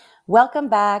Welcome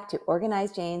back to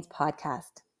Organized Jane's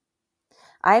podcast.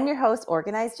 I am your host,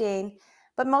 Organized Jane,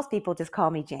 but most people just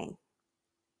call me Jane.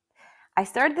 I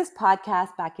started this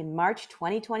podcast back in March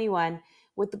 2021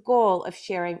 with the goal of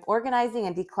sharing organizing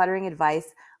and decluttering advice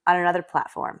on another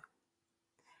platform.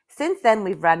 Since then,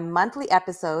 we've run monthly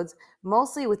episodes,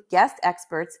 mostly with guest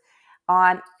experts,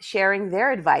 on sharing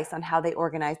their advice on how they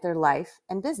organize their life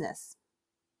and business.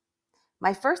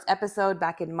 My first episode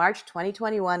back in March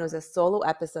 2021 was a solo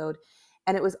episode,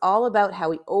 and it was all about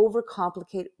how we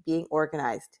overcomplicate being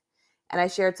organized. And I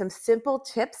shared some simple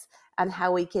tips on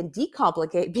how we can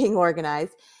decomplicate being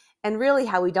organized and really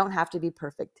how we don't have to be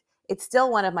perfect. It's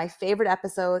still one of my favorite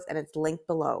episodes, and it's linked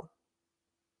below.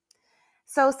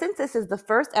 So since this is the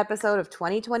first episode of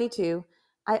 2022,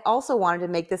 I also wanted to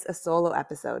make this a solo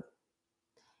episode.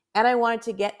 And I wanted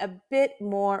to get a bit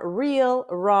more real,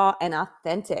 raw, and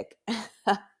authentic.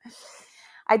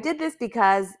 I did this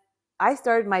because I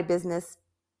started my business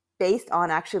based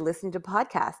on actually listening to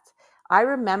podcasts. I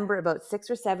remember about 6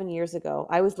 or 7 years ago,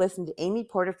 I was listening to Amy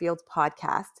Porterfield's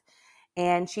podcast,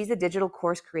 and she's a digital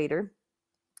course creator.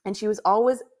 And she was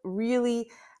always really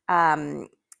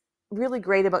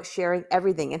great about sharing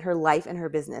everything in her life and her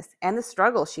business and the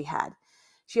struggle she had.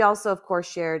 She also, of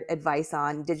course, shared advice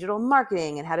on digital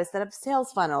marketing and how to set up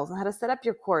sales funnels and how to set up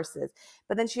your courses.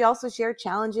 But then she also shared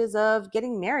challenges of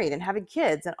getting married and having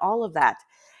kids and all of that.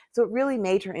 So it really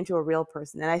made her into a real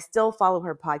person. And I still follow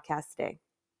her podcast today.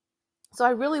 So I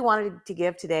really wanted to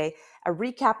give today a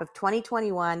recap of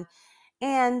 2021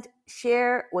 and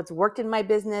share what's worked in my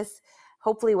business,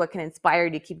 hopefully what can inspire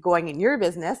you to keep going in your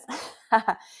business,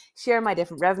 share my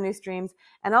different revenue streams,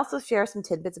 and also share some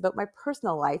tidbits about my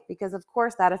personal life because, of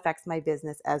course, that affects my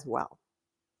business as well.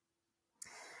 So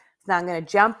now I'm going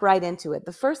to jump right into it.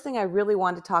 The first thing I really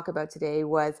wanted to talk about today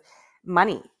was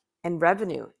money and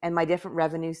revenue and my different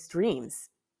revenue streams.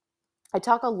 I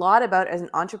talk a lot about as an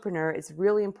entrepreneur, it's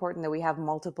really important that we have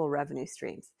multiple revenue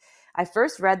streams. I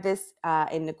first read this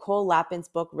in Nicole Lapin's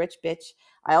book, Rich Bitch.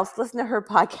 I also listened to her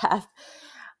podcast,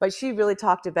 but she really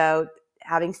talked about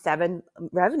having 7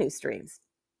 revenue streams.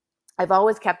 I've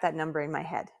always kept that number in my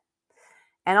head.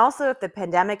 And also, if the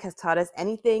pandemic has taught us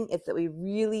anything, it's that we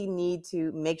really need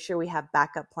to make sure we have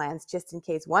backup plans just in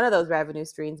case one of those revenue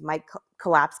streams might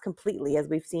collapse completely, as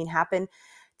we've seen happen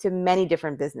to many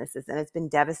different businesses, and it's been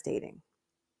devastating.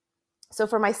 So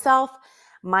for myself,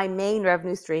 my main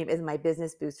revenue stream is my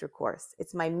Business Booster course.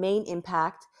 It's my main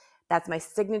impact. That's my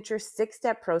signature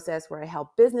 6-step process where I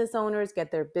help business owners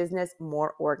get their business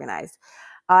more organized.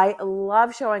 I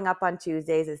love showing up on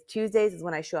Tuesdays, as Tuesdays is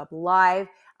when I show up live.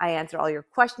 I answer all your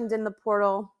questions in the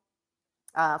portal.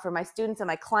 For my students and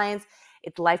my clients,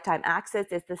 it's lifetime access.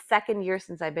 It's the 2nd year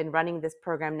since I've been running this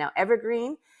program now,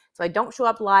 Evergreen. So I don't show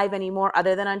up live anymore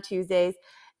other than on Tuesdays.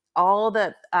 All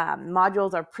the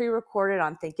modules are pre-recorded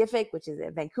on Thinkific, which is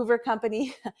a Vancouver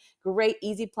company. Great,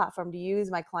 easy platform to use.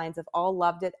 My clients have all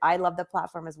loved it. I love the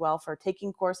platform as well for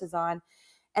taking courses on.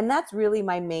 And that's really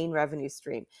my main revenue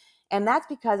stream. And that's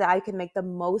because I can make the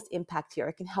most impact here.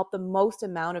 I can help the most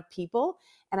amount of people.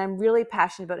 And I'm really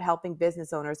passionate about helping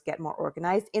business owners get more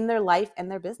organized in their life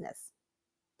and their business.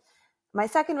 My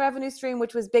second revenue stream,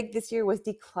 which was big this year, was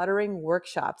decluttering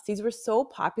workshops. These were so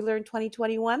popular in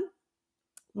 2021.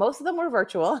 Most of them were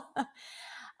virtual.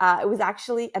 It was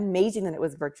actually amazing that it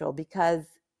was virtual because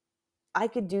I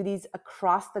could do these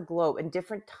across the globe in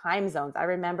different time zones. I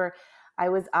remember I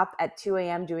was up at 2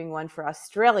 a.m. doing one for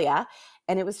Australia,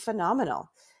 and it was phenomenal.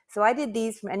 So I did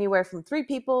these from anywhere from 3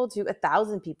 people to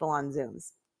 1,000 people on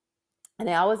Zooms. And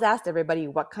I always asked everybody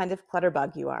what kind of clutter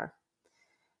bug you are.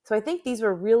 So I think these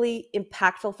were really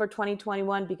impactful for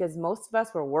 2021 because most of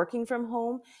us were working from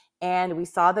home and we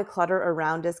saw the clutter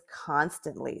around us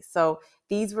constantly. So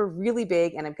these were really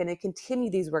big, and I'm going to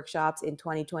continue these workshops in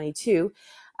 2022.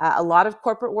 A lot of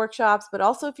corporate workshops, but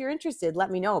also if you're interested, let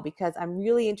me know because I'm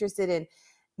really interested in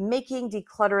making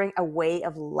decluttering a way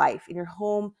of life in your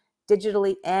home,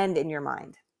 digitally, and in your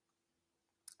mind.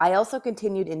 I also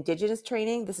continued Indigenous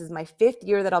training. This is my 5th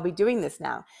year that I'll be doing this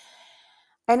now.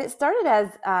 And it started as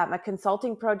a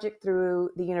consulting project through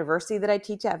the university that I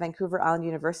teach at, Vancouver Island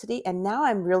University. And now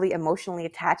I'm really emotionally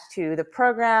attached to the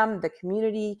program, the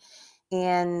community,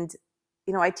 and,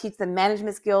 I teach them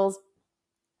management skills.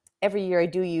 Every year I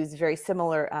do use very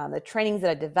similar, the trainings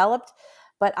that I developed,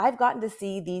 but I've gotten to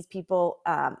see these people,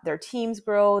 their teams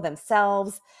grow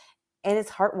themselves, and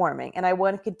it's heartwarming. And I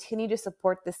want to continue to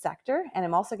support this sector. And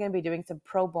I'm also going to be doing some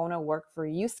pro bono work for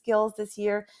youth skills this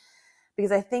year,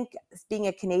 because I think being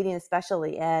a Canadian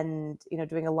especially and,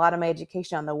 doing a lot of my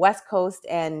education on the West Coast,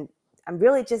 and I'm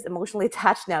really just emotionally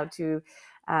attached now to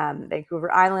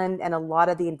Vancouver Island, and a lot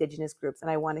of the Indigenous groups.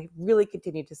 And I want to really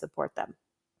continue to support them.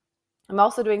 I'm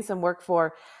also doing some work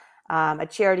for a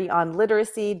charity on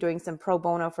literacy, doing some pro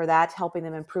bono for that, helping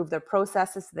them improve their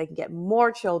processes so they can get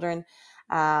more children,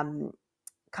 kind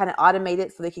of automate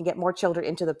it so they can get more children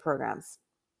into the programs.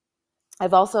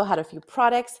 I've also had a few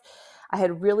products. I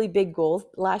had really big goals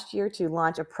last year to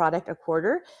launch a product a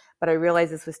quarter, but I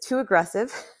realized this was too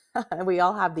aggressive. We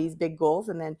all have these big goals,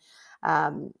 and then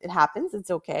it happens.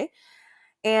 It's okay.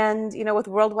 And, with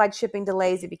worldwide shipping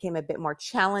delays, it became a bit more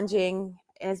challenging,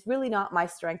 and it's really not my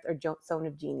strength or zone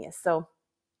of genius. So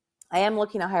I am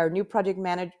looking to hire a new product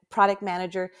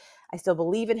manager. I still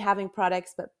believe in having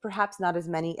products, but perhaps not as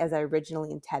many as I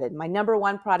originally intended. My number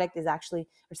one product is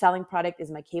selling product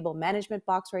is my cable management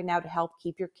box right now to help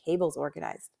keep your cables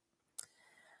organized.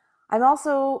 I'm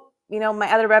also,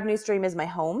 my other revenue stream is my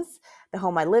homes, the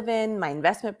home I live in, my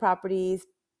investment properties.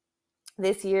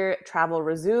 This year, travel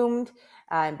resumed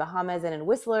in Bahamas and in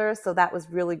Whistler, so that was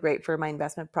really great for my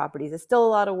investment properties. It's still a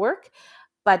lot of work,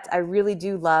 but I really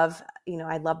do love,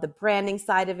 I love the branding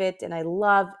side of it, and I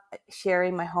love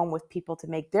sharing my home with people to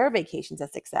make their vacations a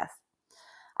success.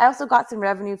 I also got some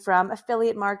revenue from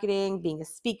affiliate marketing, being a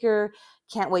speaker.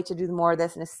 Can't wait to do more of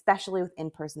this, and especially with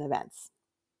in-person events.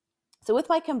 So with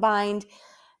my combined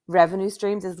revenue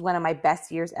streams, this is one of my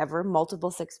best years ever,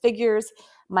 multiple six figures.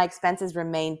 My expenses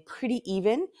remain pretty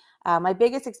even. My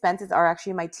biggest expenses are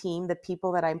actually my team, the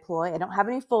people that I employ. I don't have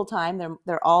any full-time.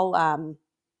 They're all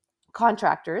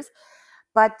contractors,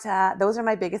 but those are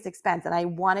my biggest expense, and I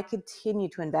want to continue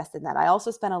to invest in that. I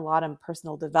also spend a lot on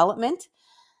personal development,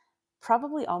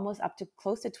 probably almost up to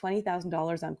close to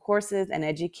 $20,000 on courses and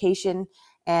education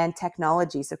and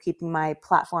technology, so keeping my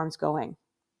platforms going.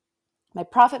 My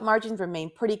profit margins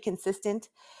remain pretty consistent.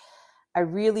 I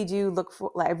really do look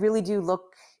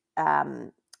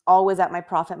always at my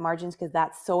profit margins, because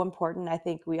that's so important. I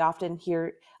think we often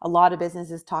hear a lot of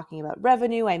businesses talking about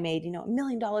revenue. I made, $1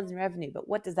 million in revenue, but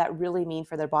what does that really mean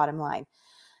for their bottom line?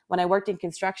 When I worked in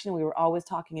construction, we were always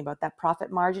talking about that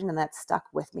profit margin, and that stuck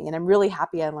with me. And I'm really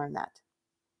happy I learned that.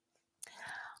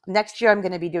 Next year, I'm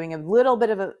going to be doing a little bit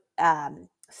of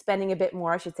spending a bit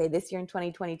more, I should say. This year in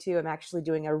 2022, I'm actually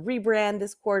doing a rebrand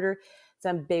this quarter,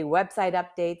 some big website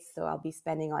updates. So I'll be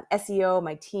spending on SEO,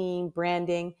 my team,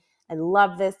 branding. I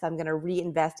love this. I'm going to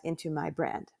reinvest into my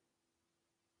brand.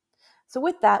 So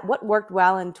with that, what worked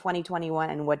well in 2021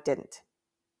 and what didn't?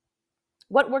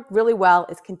 What worked really well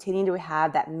is continuing to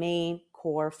have that main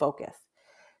core focus.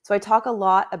 So I talk a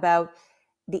lot about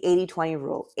the 80-20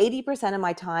 rule. 80% of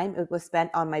my time was spent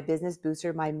on my Business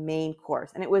Booster, my main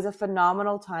course. And it was a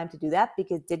phenomenal time to do that,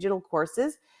 because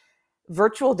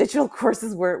virtual digital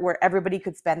courses where everybody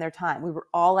could spend their time. We were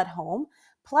all at home.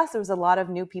 Plus, there was a lot of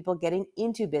new people getting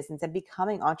into business and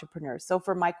becoming entrepreneurs. So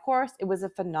for my course, it was a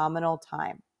phenomenal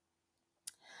time.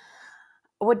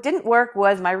 What didn't work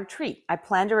was my retreat. I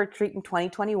planned a retreat in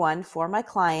 2021 for my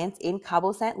clients in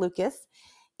Cabo San Lucas,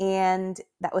 and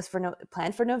that was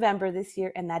planned for November this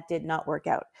year, and that did not work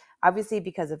out. Obviously,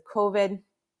 because of COVID,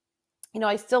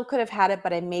 I still could have had it,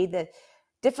 but I made the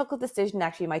difficult decision.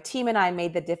 Actually, my team and I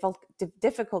made the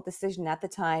difficult decision at the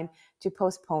time to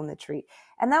postpone the retreat.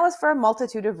 And that was for a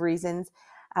multitude of reasons.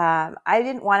 I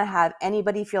didn't want to have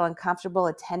anybody feel uncomfortable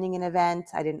attending an event.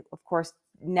 I didn't, of course,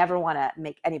 never want to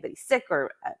make anybody sick,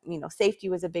 or, safety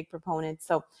was a big proponent.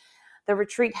 So the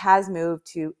retreat has moved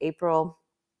to April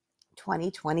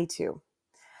 2022.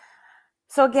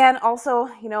 So again, also,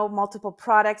 multiple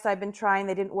products I've been trying,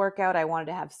 they didn't work out. I wanted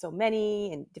to have so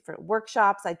many and different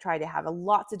workshops. I tried to have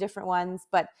lots of different ones,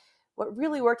 but what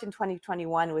really worked in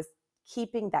 2021 was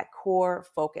keeping that core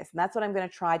focus. And that's what I'm going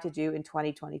to try to do in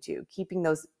 2022, keeping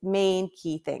those main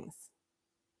key things.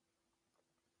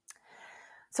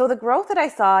 So the growth that I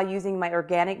saw using my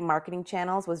organic marketing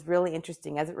channels was really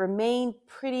interesting, as it remained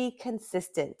pretty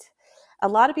consistent. A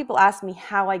lot of people ask me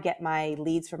how I get my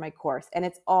leads for my course, and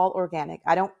it's all organic.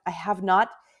 I have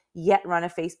not yet run a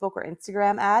Facebook or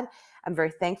Instagram ad. I'm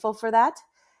very thankful for that.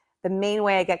 The main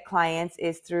way I get clients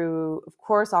is through, of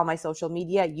course, all my social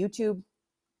media. YouTube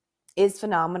is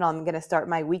phenomenal. I'm going to start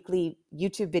my weekly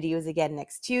YouTube videos again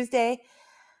next Tuesday.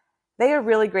 They are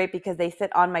really great because they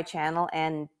sit on my channel,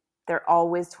 and they're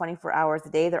always 24 hours a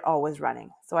day. They're always running.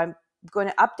 So I'm going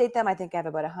to update them. I think I have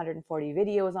about 140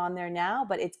 videos on there now,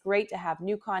 but it's great to have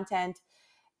new content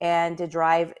and to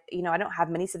drive, I don't have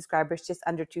many subscribers, just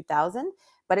under 2,000,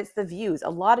 but it's the views. A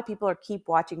lot of people keep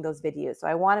watching those videos. So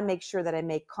I want to make sure that I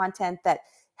make content that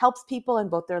helps people in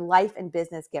both their life and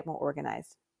business get more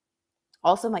organized.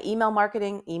 Also, my email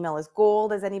marketing. Email is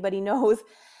gold, as anybody knows.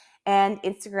 And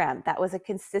Instagram. That was a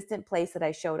consistent place that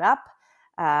I showed up.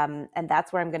 And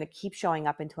that's where I'm going to keep showing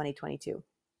up in 2022.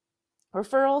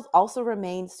 Referrals also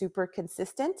remain super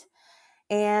consistent.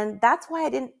 And that's why I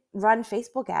didn't run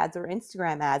Facebook ads or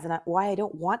Instagram ads, and why I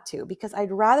don't want to, because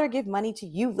I'd rather give money to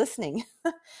you listening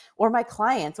or my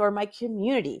clients or my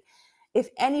community. If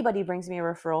anybody brings me a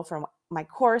referral from my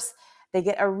course, they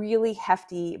get a really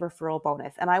hefty referral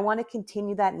bonus. And I want to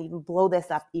continue that and even blow this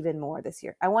up even more this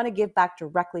year. I want to give back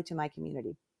directly to my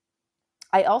community.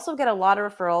 I also get a lot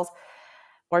of referrals,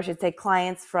 or I should say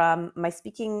clients, from my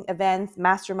speaking events,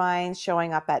 masterminds,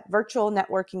 showing up at virtual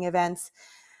networking events.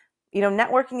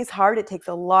 Networking is hard. It takes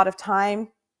a lot of time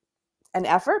and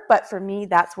effort, but for me,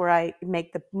 that's where I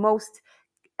make the most,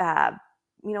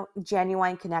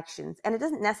 genuine connections. And it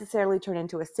doesn't necessarily turn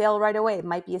into a sale right away. It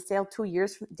might be a sale 2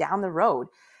 years down the road,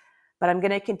 but I'm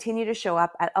going to continue to show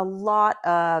up at a lot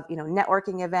of,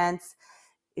 networking events,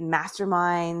 in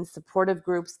masterminds, supportive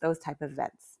groups, those type of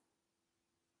events.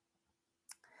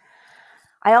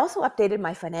 I also updated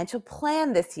my financial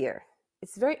plan this year.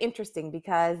 It's very interesting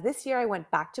because this year I went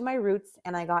back to my roots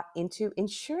and I got into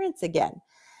insurance again.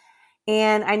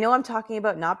 And I know I'm talking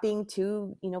about not being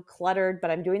too, cluttered,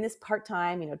 but I'm doing this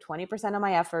part-time, 20% of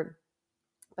my effort.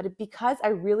 But because I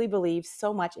really believe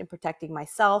so much in protecting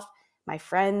myself, my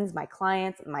friends, my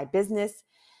clients, my business,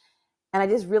 and I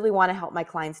just really want to help my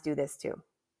clients do this too.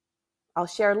 I'll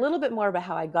share a little bit more about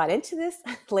how I got into this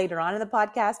later on in the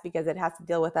podcast, because it has to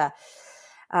deal with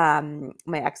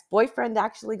my ex-boyfriend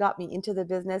actually got me into the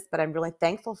business, but I'm really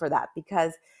thankful for that,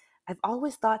 because I've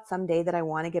always thought someday that I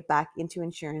want to get back into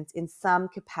insurance in some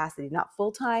capacity, not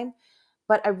full-time,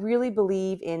 but I really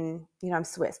believe in, I'm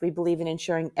Swiss. We believe in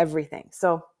insuring everything.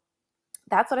 So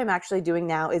that's what I'm actually doing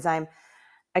now is I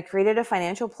created a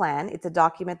financial plan. It's a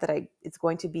document that it's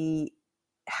going to be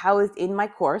housed in my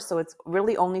course. So it's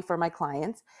really only for my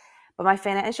clients. But my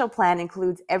financial plan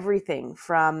includes everything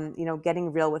from,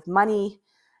 getting real with money,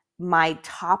 my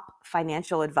top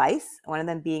financial advice, one of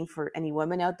them being for any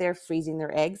women out there freezing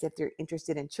their eggs if they're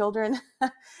interested in children.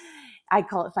 I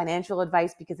call it financial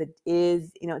advice because it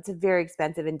is, it's a very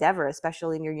expensive endeavor,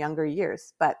 especially in your younger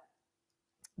years. But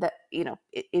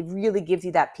it really gives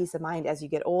you that peace of mind as you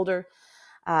get older.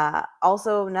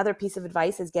 Also, another piece of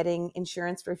advice is getting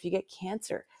insurance for if you get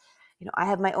cancer. I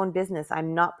have my own business.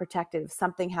 I'm not protected. If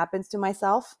something happens to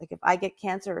myself, like if I get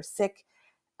cancer or sick,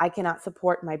 I cannot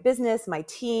support my business, my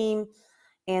team,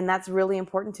 and that's really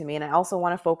important to me. And I also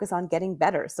want to focus on getting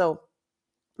better. So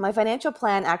my financial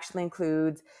plan actually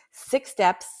includes 6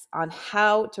 steps on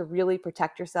how to really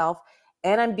protect yourself.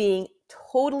 And I'm being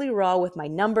totally raw with my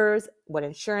numbers, what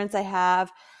insurance I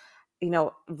have,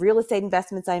 real estate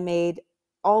investments I made,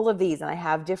 all of these. And I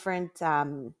have different,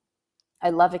 I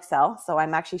love Excel. So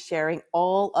I'm actually sharing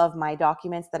all of my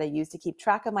documents that I use to keep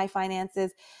track of my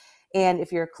finances. And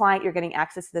if you're a client, you're getting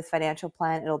access to this financial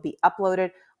plan. It'll be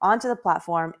uploaded onto the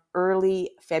platform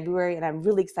early February. And I'm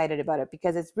really excited about it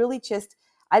because it's really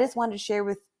I just wanted to share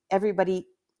with everybody,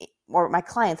 or my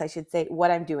clients, I should say,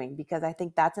 what I'm doing, because I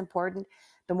think that's important.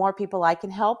 The more people I can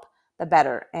help, the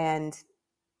better. And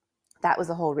that was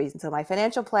the whole reason. So my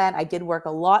financial plan, I did work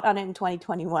a lot on it in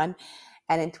 2021.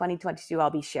 And in 2022, I'll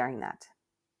be sharing that.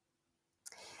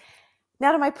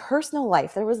 Now to my personal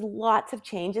life, there was lots of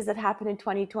changes that happened in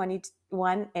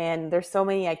 2021, and there's so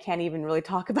many I can't even really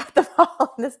talk about them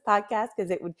all in this podcast because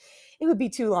it would be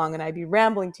too long and I'd be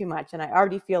rambling too much, and I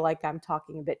already feel like I'm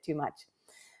talking a bit too much.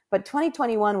 But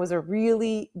 2021 was a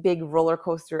really big roller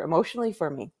coaster emotionally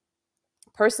for me.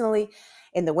 Personally,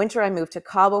 in the winter, I moved to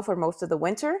Cabo for most of the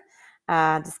winter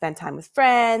to spend time with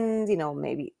friends,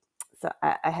 maybe. So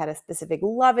I had a specific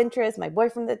love interest, my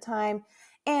boyfriend at the time,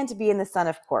 and to be in the sun,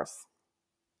 of course.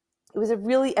 It was a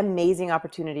really amazing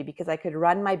opportunity because I could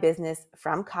run my business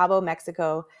from Cabo,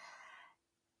 Mexico.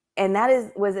 And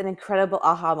that was an incredible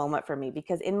aha moment for me,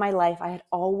 because in my life, I had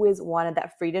always wanted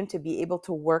that freedom to be able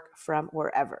to work from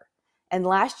wherever. And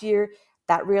last year,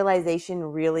 that realization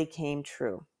really came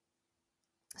true.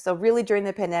 So really during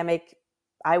the pandemic,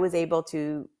 I was able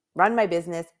to run my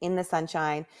business in the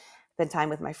sunshine, spend time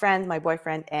with my friends, my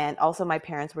boyfriend, and also my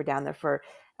parents were down there for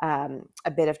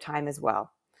a bit of time as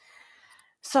well.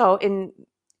 So in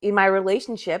my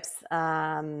relationships,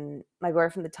 my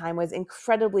boyfriend at the time was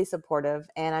incredibly supportive,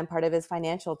 and I'm part of his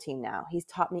financial team now. He's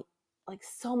taught me like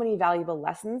so many valuable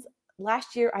lessons.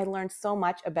 Last year, I learned so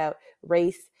much about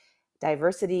race,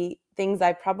 diversity, things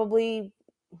I probably,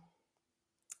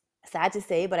 sad to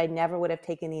say, but I never would have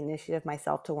taken the initiative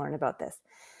myself to learn about this.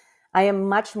 I am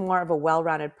much more of a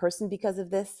well-rounded person because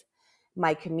of this.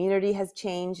 My community has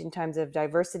changed in terms of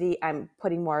diversity. I'm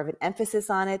putting more of an emphasis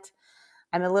on it.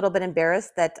 I'm a little bit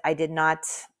embarrassed that I did not,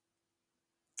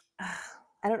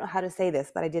 I don't know how to say this,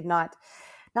 but I did not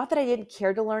Not that I didn't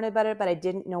care to learn about it, but I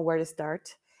didn't know where to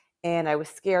start. And I was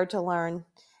scared to learn.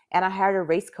 And I hired a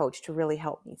race coach to really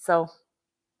help me. So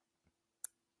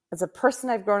as a person,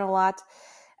 I've grown a lot.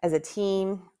 As a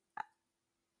team,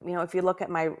 if you look at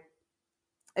my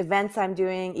events I'm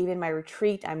doing, even my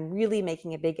retreat, I'm really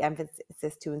making a big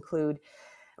emphasis to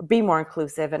be more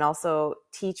inclusive, and also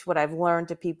teach what I've learned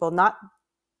to people, not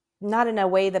in a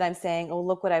way that I'm saying, oh,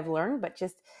 look what I've learned, but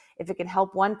just if it can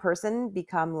help one person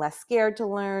become less scared to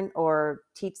learn or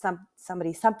teach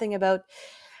somebody something about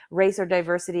race or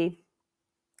diversity,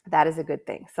 that is a good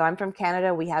thing. So I'm from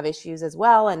Canada. We have issues as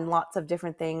well, and lots of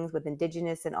different things with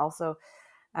Indigenous, and also,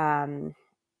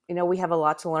 we have a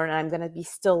lot to learn, and I'm going to be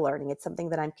still learning. It's something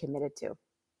that I'm committed to.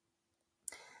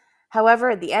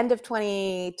 However, at the end of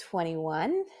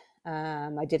 2021,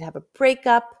 I did have a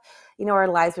breakup. Our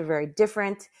lives were very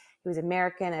different. He was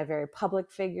American, a very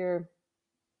public figure,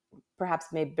 perhaps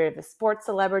maybe a bit of a sports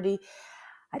celebrity.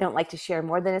 I don't like to share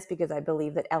more than this because I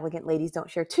believe that elegant ladies don't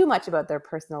share too much about their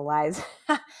personal lives.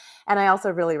 And I also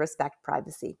really respect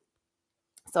privacy.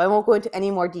 So I won't go into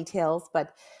any more details,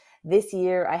 but this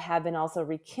year I have been also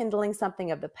rekindling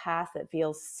something of the past that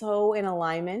feels so in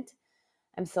alignment.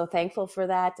 I'm so thankful for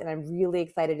that, and I'm really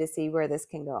excited to see where this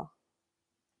can go.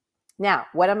 Now,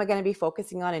 what am I going to be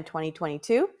focusing on in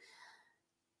 2022?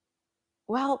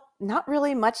 Well, not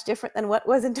really much different than what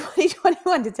was in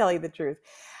 2021, to tell you the truth.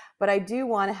 But I do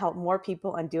want to help more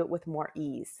people and do it with more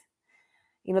ease.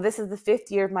 This is the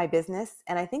 5th year of my business,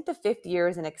 and I think the 5th year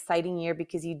is an exciting year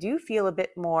because you do feel a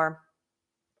bit more,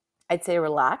 I'd say,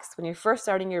 relaxed. When you're first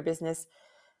starting your business,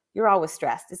 you're always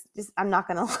stressed. I'm not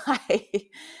going to lie.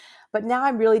 But now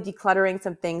I'm really decluttering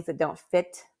some things that don't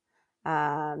fit.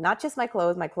 Not just my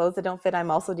clothes that don't fit, I'm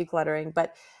also decluttering,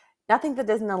 but nothing that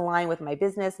doesn't align with my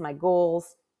business, my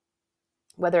goals,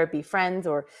 whether it be friends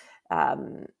or,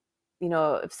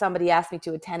 if somebody asked me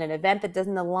to attend an event that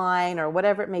doesn't align or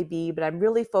whatever it may be. But I'm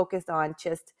really focused on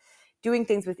just doing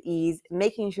things with ease,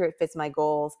 making sure it fits my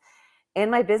goals.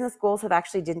 And my business goals have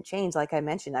actually didn't change. Like I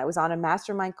mentioned, I was on a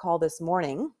mastermind call this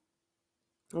morning,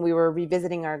 and we were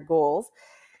revisiting our goals,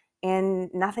 and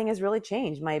nothing has really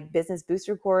changed. My business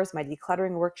booster course, my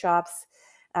decluttering workshops,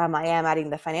 I am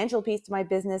adding the financial piece to my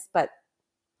business. But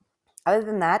other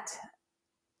than that,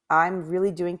 I'm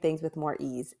really doing things with more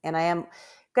ease. And I am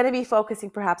going to be focusing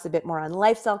perhaps a bit more on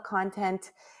lifestyle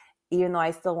content, even though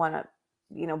I still want to,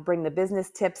 bring the business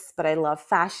tips. But I love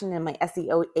fashion, and my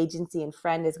SEO agency and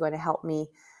friend is going to help me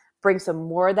bring some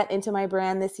more of that into my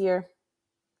brand this year.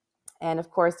 And of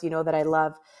course, that I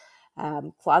love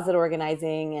closet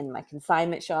organizing and my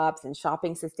consignment shops and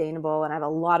shopping sustainable. And I have a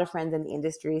lot of friends in the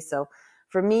industry. So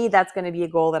for me, that's going to be a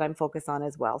goal that I'm focused on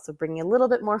as well. So bringing a little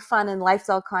bit more fun and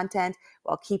lifestyle content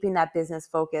while keeping that business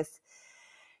focus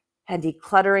and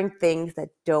decluttering things that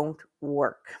don't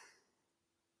work.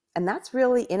 And that's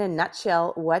really, in a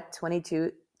nutshell, what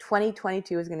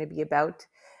 2022 is going to be about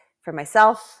for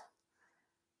myself.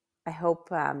 I hope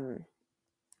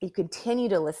you continue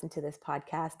to listen to this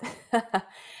podcast.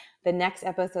 The next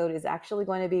episode is actually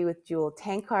going to be with Jewel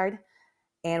Tankard,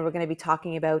 and we're going to be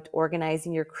talking about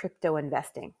organizing your crypto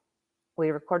investing.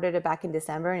 We recorded it back in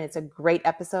December, and it's a great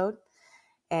episode.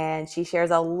 And she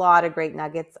shares a lot of great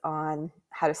nuggets on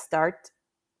how to start.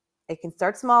 It can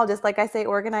start small, just like I say,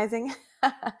 organizing.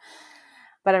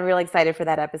 But I'm really excited for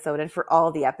that episode and for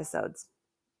all the episodes.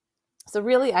 So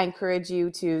really, I encourage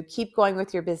you to keep going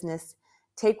with your business.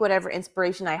 Take whatever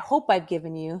inspiration I hope I've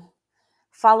given you.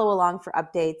 Follow along for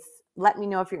updates. Let me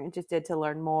know if you're interested to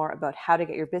learn more about how to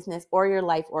get your business or your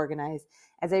life organized,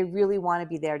 as I really want to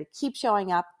be there to keep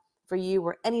showing up for you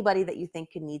or anybody that you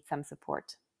think could need some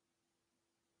support.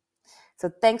 So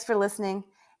thanks for listening,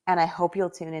 and I hope you'll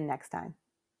tune in next time.